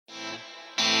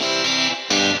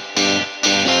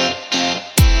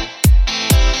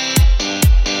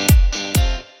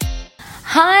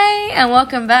and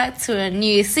welcome back to a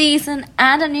new season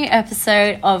and a new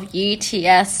episode of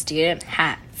UTS Student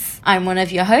Hats. I'm one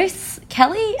of your hosts,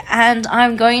 Kelly, and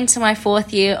I'm going to my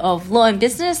fourth year of law and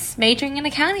business, majoring in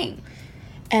accounting.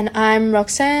 And I'm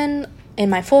Roxanne,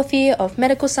 in my fourth year of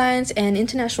medical science and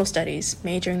international studies,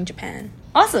 majoring in Japan.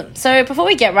 Awesome. So before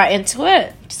we get right into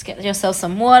it, just get yourself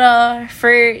some water,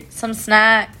 fruit, some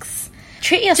snacks.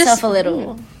 Treat yourself a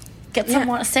little. Get some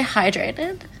water. Stay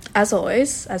hydrated. As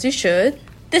always, as you should.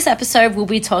 This episode we'll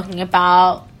be talking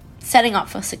about setting up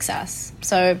for success.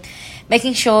 So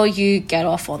making sure you get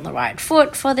off on the right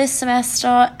foot for this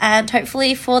semester and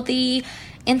hopefully for the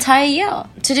entire year.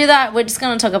 To do that, we're just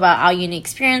going to talk about our uni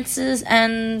experiences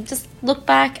and just look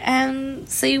back and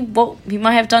see what we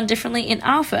might have done differently in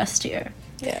our first year.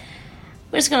 Yeah.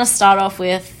 We're just going to start off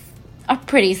with a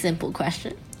pretty simple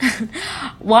question.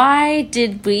 Why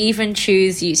did we even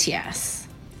choose UTS?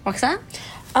 Roxanne?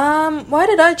 Why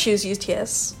did I choose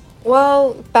UTS?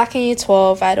 Well, back in year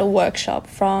 12, I had a workshop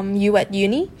from You at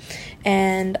Uni,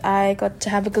 and I got to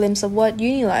have a glimpse of what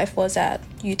uni life was at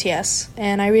UTS,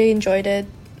 and I really enjoyed it.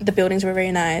 The buildings were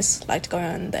very nice. Liked going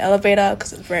on the elevator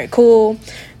because it was very cool.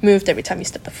 Moved every time you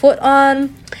stepped a foot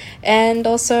on. And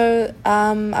also,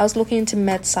 I was looking into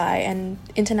med-sci and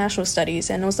international studies,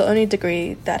 and it was the only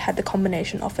degree that had the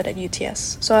combination offered at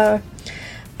UTS. So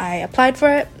I applied for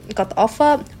it, got the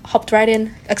offer, hopped right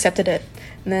in, accepted it.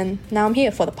 And then now I'm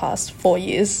here for the past 4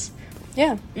 years.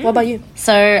 Yeah. What about you?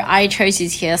 So I chose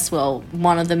UTS. Well,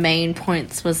 one of the main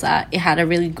points was that it had a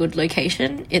really good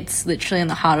location. It's literally in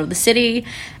the heart of the city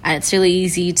and it's really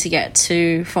easy to get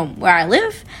to from where I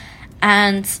live.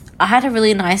 And I had a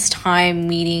really nice time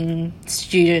meeting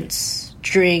students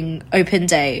during open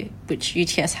day, which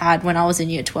UTS had when I was in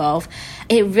year 12.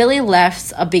 It really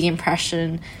left a big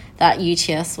impression that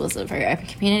UTS was a very open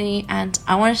community and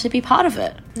I wanted to be part of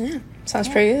it. Yeah. Sounds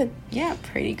pretty good. Yeah,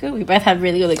 pretty good. We both had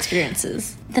really good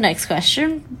experiences. The next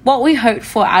question, what we hoped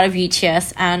for out of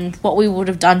UTS and what we would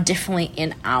have done differently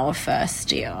in our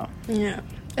first year. Yeah,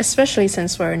 especially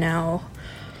since we're now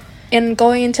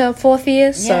going into our fourth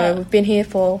year, so we've been here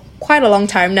for quite a long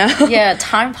time now. Yeah,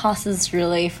 time passes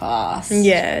really fast.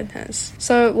 Yeah, it has.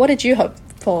 So what did you hope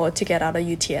for to get out of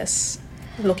UTS,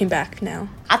 looking back now?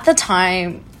 At the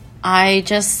time, I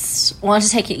just wanted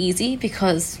to take it easy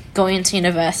because going into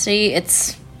university,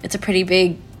 it's a pretty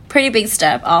big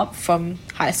step up from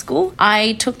high school.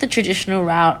 I took the traditional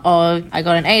route of I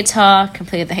got an ATAR,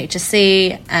 completed the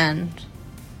HSC, and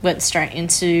went straight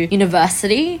into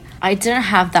university. I didn't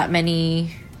have that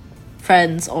many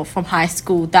friends or from high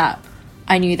school that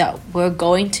I knew that were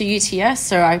going to UTS,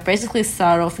 so I basically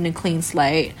started off in a clean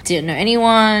slate, didn't know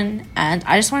anyone, and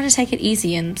I just wanted to take it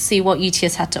easy and see what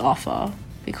UTS had to offer.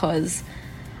 Because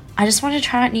I just want to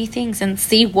try out new things and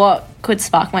see what could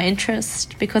spark my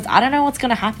interest because I don't know what's going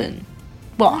to happen.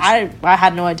 Well, I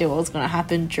had no idea what was going to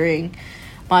happen during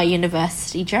my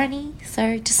university journey,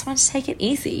 so just want to take it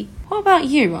easy. What about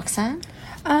you, Roxanne?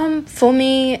 For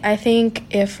me, I think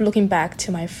if looking back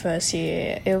to my first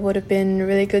year, it would have been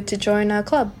really good to join a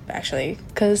club, actually,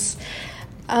 because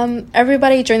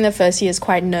everybody during their first year is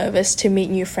quite nervous to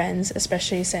meet new friends,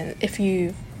 especially if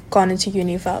you've gone into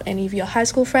uni without any of your high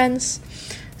school friends.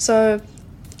 So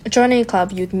joining a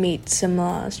club, you'd meet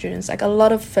similar students. Like a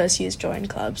lot of first years join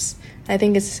clubs. I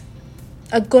think it's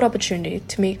a good opportunity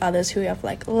to meet others who have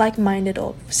like-minded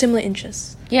or similar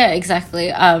interests. Yeah, exactly.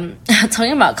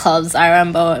 Talking about clubs, I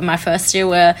remember in my first year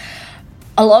where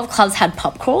a lot of clubs had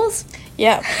pub crawls.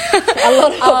 Yeah, a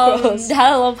lot of pub crawls. They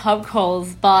had a lot of pub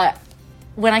crawls, but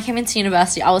when I came into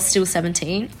university, I was still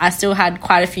 17. I still had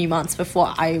quite a few months before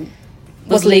I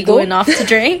was legal enough to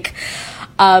drink.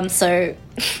 So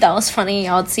that was funny.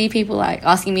 I would see people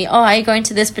asking me, oh, are you going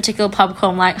to this particular pub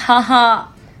crawl? I'm like, haha,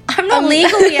 I'm not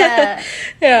legal yet.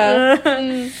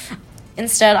 Yeah.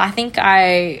 Instead, I think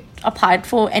I applied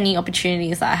for any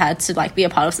opportunities that I had to be a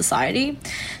part of society.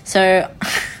 So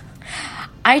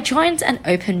I joined an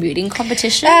open mooting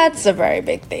competition. That's a very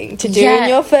big thing to do in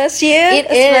your first year.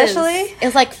 Especially.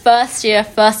 It's first year,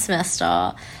 first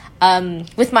semester.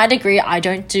 With my degree, I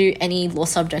don't do any law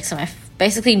subjects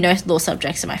basically no law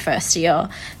subjects in my first year.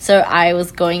 So I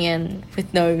was going in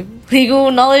with no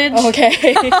legal knowledge.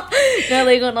 Okay. No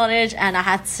legal knowledge, and I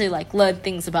had to learn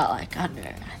things about I don't know,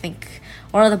 I think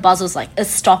one of the buzz was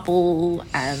estoppel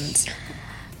and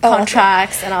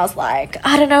contracts, and I was like,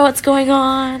 I don't know what's going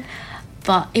on.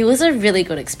 But it was a really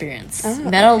good experience.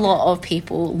 Met a lot of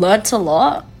people, learnt a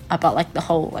lot about the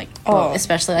whole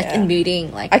especially in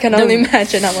meeting, I can only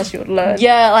imagine how much you would learn.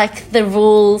 Yeah, the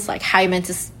rules, how you meant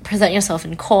to present yourself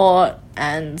in court,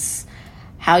 and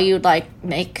how you would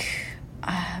make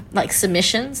like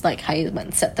submissions, like how you went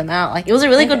and set them out. Like it was a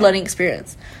really good learning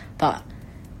experience, but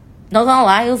not gonna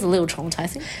lie, it was a little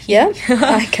traumatizing. Yeah,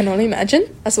 I can only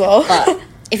imagine as well. But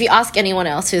if you ask anyone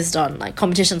else who's done like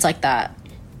competitions like that,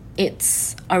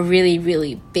 it's a really,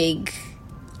 really big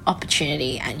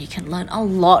opportunity and you can learn a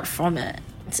lot from it.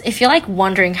 So if you're like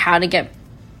wondering how to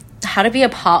be a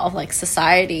part of like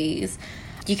societies,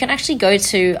 you can actually go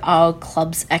to our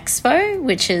club's expo,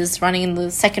 which is running in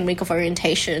the second week of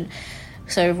orientation.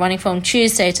 So running from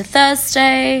Tuesday to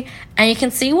Thursday, and you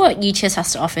can see what UTS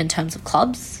has to offer in terms of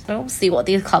clubs. So see what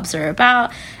these clubs are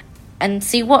about and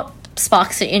see what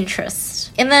sparks your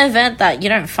interest. In the event that you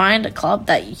don't find a club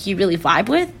that you really vibe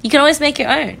with, you can always make your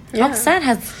own. Yeah. Roxanne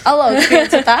has a lot of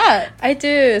experience with that. I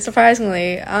do,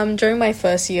 surprisingly. During my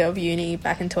first year of uni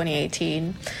back in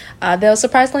 2018, there was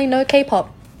surprisingly no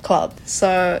K-pop club.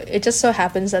 So it just so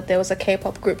happens that there was a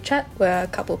K-pop group chat where a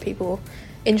couple of people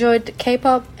enjoyed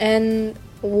K-pop, and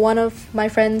one of my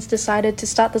friends decided to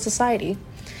start the society.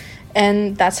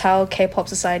 And that's how K-pop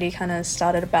society kind of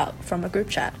started about, from a group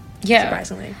chat. Yeah.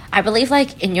 Surprisingly. I believe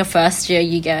like in your first year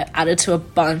you get added to a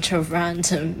bunch of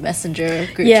random messenger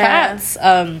group chats.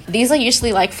 These are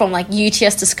usually like from like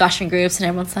UTS discussion groups, and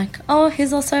everyone's like, oh,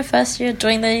 he's also first year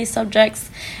doing these subjects,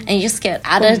 and you just get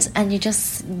added and you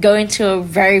just go into a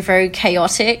very, very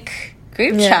chaotic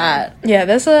group chat. Yeah,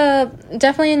 there's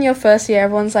definitely in your first year,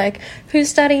 everyone's like, who's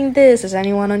studying this? Is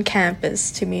anyone on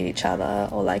campus to meet each other?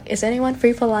 Or like, is anyone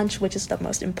free for lunch, which is the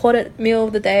most important meal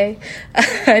of the day,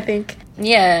 I think.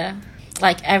 Yeah,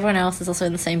 like everyone else is also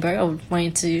in the same boat of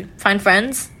wanting to find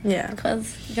friends. Yeah.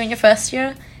 Because you're in your first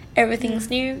year, everything's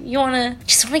new. You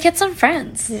just want to get some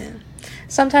friends. Yeah.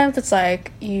 Sometimes it's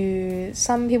like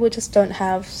some people just don't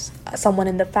have someone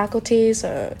in the faculty,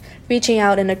 so reaching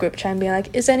out in a group chat and being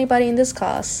like, is anybody in this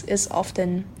class, is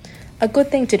often a good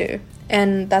thing to do.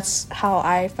 And that's how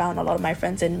I found a lot of my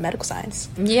friends in medical science.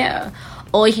 Yeah.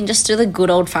 Or you can just do the good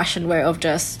old-fashioned way of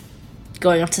just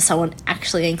going up to someone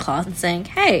actually in class and saying,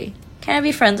 hey, can I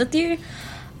be friends with you?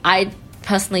 I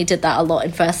personally did that a lot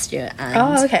in first year,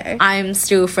 and I'm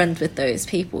still friends with those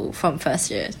people from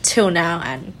first year till now,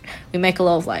 and we make a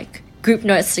lot of like group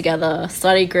notes together,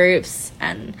 study groups,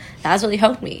 and that has really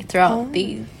helped me throughout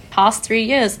the past 3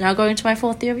 years, now going to my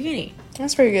 4th year of uni.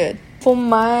 That's pretty good. For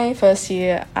my first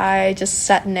year, I just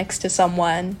sat next to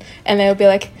someone and they'll be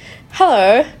like,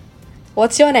 hello,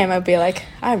 what's your name? I'll be like,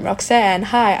 I'm Roxanne.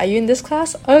 Hi, are you in this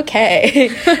class?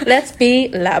 Okay, let's be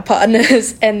lab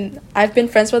partners. And I've been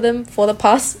friends with them for the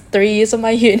past 3 years of my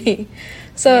uni.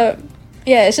 So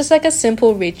yeah, it's just like a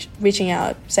simple reaching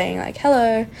out, saying like,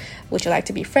 hello, would you like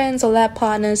to be friends or lab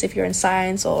partners? If you're in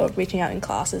science or reaching out in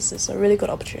classes, it's a really good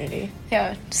opportunity.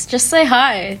 Yeah, just say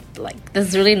hi. Like,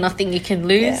 there's really nothing you can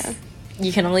lose. Yeah.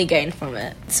 You can only gain from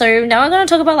it. So now we're going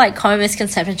to talk about like common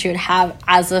misconceptions you would have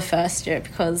as a first year,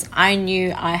 because I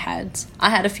knew I had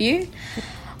a few.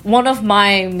 One of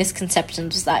my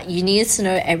misconceptions was that you needed to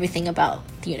know everything about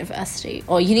the university,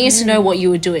 or you needed to know what you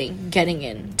were doing getting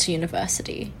into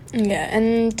university. Yeah,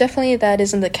 and definitely that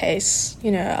isn't the case.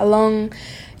 You know, along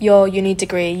your uni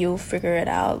degree, you'll figure it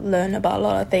out, learn about a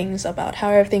lot of things about how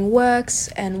everything works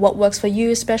and what works for you,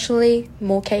 especially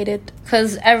more catered.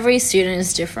 Because every student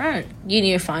is different. You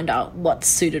need to find out what's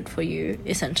suited for you,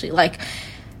 essentially. Like,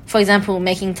 for example,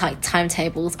 making like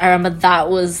timetables. I remember that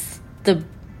was the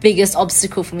biggest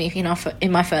obstacle for me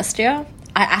in my first year.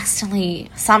 I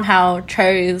accidentally somehow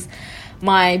chose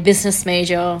my business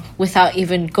major without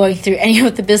even going through any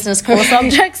of the business core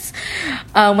subjects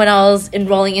when I was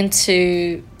enrolling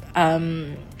into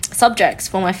subjects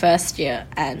for my first year,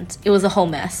 and it was a whole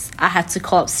mess. I had to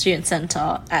call up student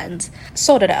center and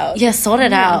sort it out. Yeah, sort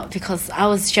it out, because I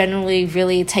was generally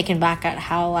really taken back at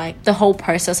how like the whole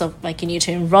process of like you need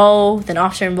to enroll, then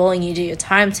after enrolling you do your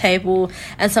timetable,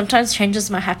 and sometimes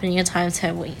changes might happen in your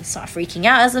timetable and you start freaking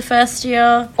out as a first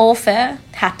year. All fair,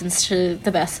 happens to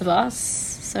the best of us,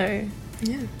 so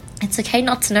yeah, it's okay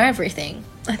not to know everything.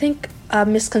 I think a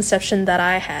misconception that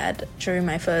I had during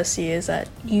my first year is that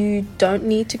you don't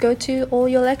need to go to all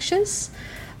your lectures.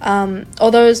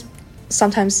 Although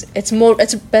sometimes it's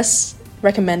best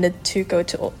recommended to go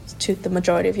to the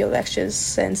majority of your lectures,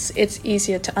 since it's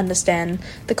easier to understand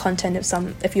the content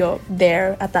if you're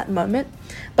there at that moment.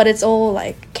 But it's all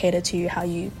like catered to you how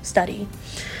you study.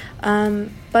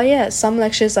 But yeah, some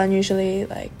lectures are usually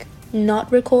like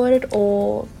not recorded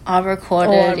or are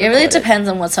recorded. It really depends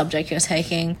on what subject you're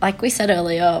taking. Like we said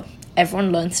earlier,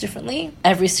 everyone learns differently.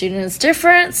 Every student is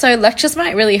different, so lectures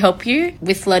might really help you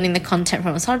with learning the content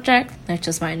from a subject.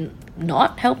 Lectures might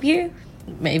not help you.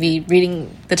 Maybe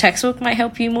reading the textbook might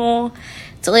help you more.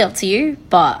 It's really up to you,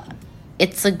 but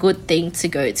it's a good thing to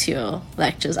go to your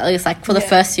lectures, at least like for the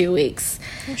Yeah. first few weeks.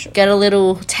 Sure. Get a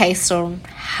little taste on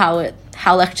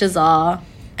how lectures are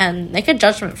and make a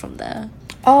judgment from there.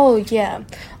 Oh, yeah.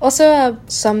 Also,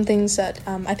 some things that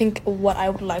I think what I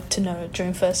would like to know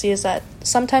during first year is that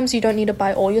sometimes you don't need to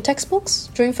buy all your textbooks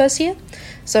during first year.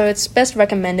 So it's best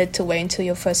recommended to wait until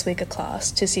your first week of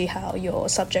class to see how your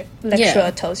subject lecturer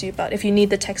Yeah. tells you about if you need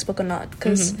the textbook or not.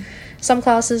 Because some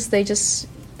classes, they just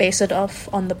base it off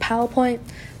on the PowerPoint.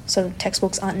 So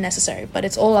textbooks aren't necessary. But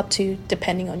it's all up to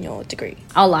depending on your degree.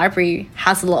 Our library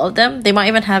has a lot of them. They might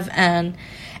even have an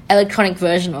electronic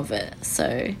version of it.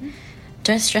 So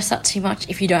don't stress out too much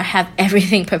if you don't have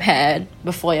everything prepared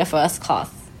before your first class.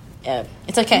 Yeah,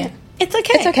 it's okay. Yeah. It's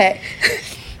okay. It's okay.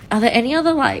 Are there any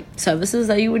other like services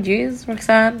that you would use,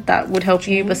 Roxanne, that would help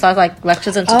you besides like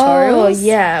lectures and tutorials? Oh,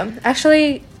 yeah.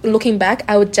 Actually, looking back,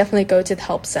 I would definitely go to the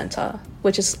help center,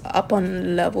 which is up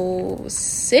on level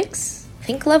 6. I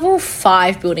think level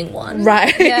 5, building 1.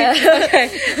 Right. Yeah.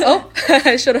 Okay. Oh,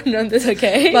 I should have known this.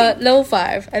 Okay. But level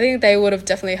 5, I think they would have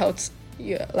definitely helped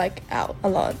you like out a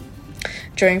lot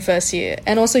during first year.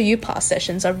 And also UPass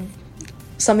sessions are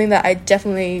something that I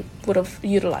definitely would have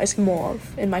utilized more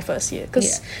of in my first year,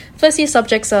 because first year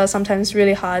subjects are sometimes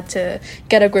really hard to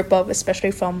get a grip of,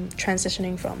 especially from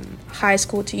transitioning from high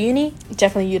school to uni.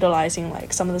 Definitely utilizing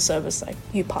like some of the service like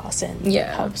UPass and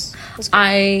helps.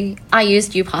 I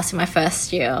used UPass in my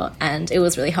first year and it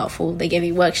was really helpful. They gave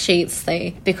you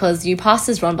worksheets, because UPass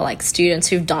is run by like students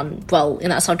who've done well in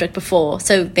that subject before,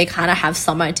 so they kind of have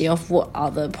some idea of what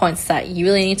are the points that you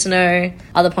really need to know,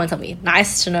 other points that would be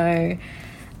nice to know.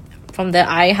 From there,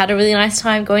 I had a really nice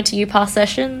time going to UPass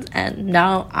sessions, and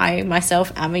now I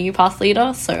myself am a UPass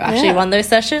leader, so I actually run those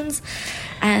sessions.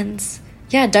 And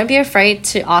yeah, don't be afraid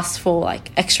to ask for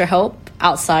like extra help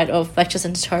outside of lectures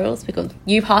and tutorials, because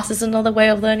UPass is another way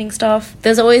of learning stuff.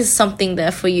 There's always something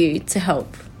there for you to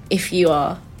help if you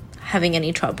are having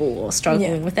any trouble or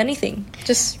struggling with anything.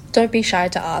 Just don't be shy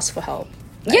to ask for help.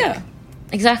 Yeah,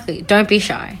 exactly. Don't be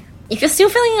shy. If you're still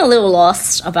feeling a little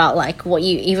lost about like what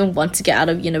you even want to get out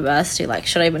of university, like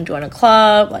should I even join a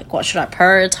club, like what should I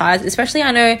prioritize, especially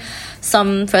I know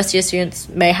some first year students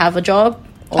may have a job,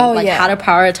 or how to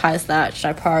prioritize that. Should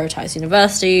I prioritize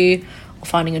university or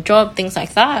finding a job, things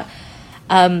like that.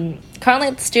 Currently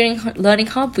at the Student Learning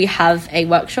Hub, we have a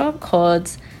workshop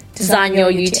called Design Your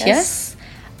UTS,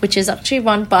 which is actually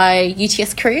run by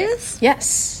UTS Careers.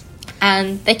 Yes.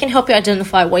 And they can help you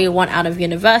identify what you want out of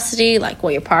university, like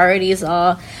what your priorities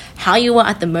are, how you are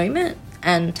at the moment,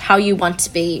 and how you want to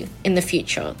be in the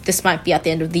future. This might be at the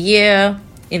end of the year,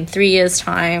 in 3 years'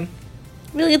 time.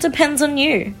 Really, it depends on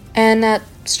you. And at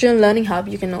Student Learning Hub,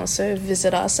 you can also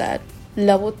visit us at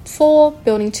level 4,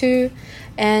 building 2,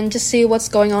 and just see what's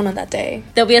going on that day.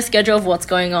 There'll be a schedule of what's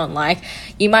going on. Like,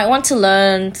 you might want to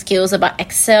learn skills about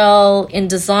Excel,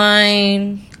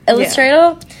 InDesign,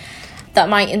 Illustrator. That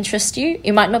might interest you.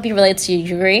 It might not be related to your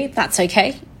degree. That's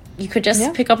okay. You could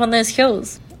just pick up on those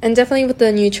skills. And definitely with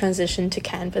the new transition to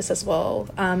Canvas as well.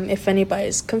 If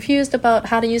anybody's confused about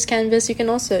how to use Canvas, you can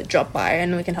also drop by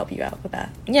and we can help you out with that.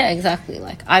 Yeah, exactly.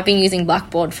 Like, I've been using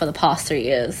Blackboard for the past 3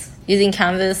 years. Using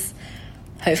Canvas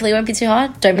hopefully won't be too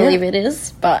hard. Don't believe it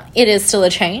is, but it is still a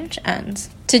change. And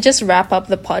to just wrap up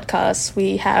the podcast,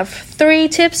 we have 3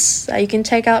 tips that you can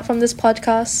take out from this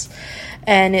podcast.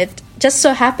 And it just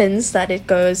so happens that it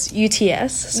goes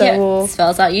UTS. So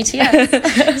spells out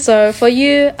UTS. So for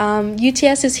you,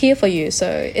 UTS is here for you. So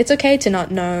it's okay to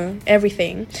not know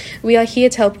everything. We are here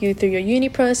to help you through your uni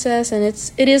process, and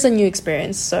it is a new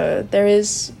experience. So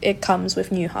it comes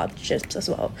with new hardships as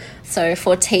well. So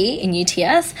for T in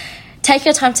UTS, take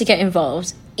your time to get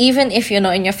involved. Even if you're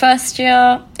not in your first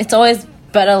year, it's always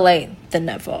better late than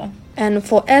never. And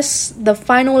for S, the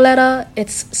final letter,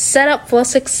 it's set up for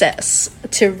success,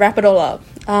 to wrap it all up.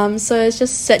 So it's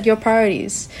just set your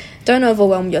priorities. Don't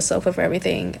overwhelm yourself with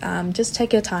everything. Just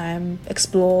take your time,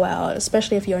 explore out,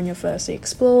 especially if you're in your first year,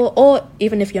 explore, or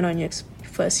even if you're not in your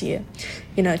first year.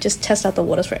 Just test out the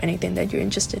waters for anything that you're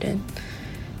interested in.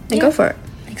 And go for it.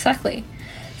 Exactly.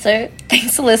 So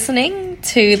thanks for listening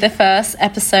to the first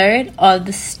episode of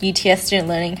the UTS Student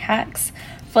Learning Hacks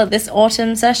for this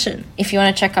autumn session. If you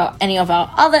want to check out any of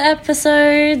our other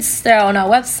episodes, they're on our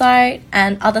website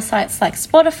and other sites like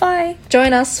Spotify.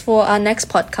 Join us for our next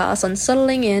podcast on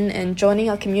settling in and joining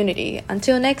our community.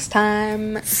 Until next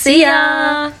time, See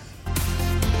ya!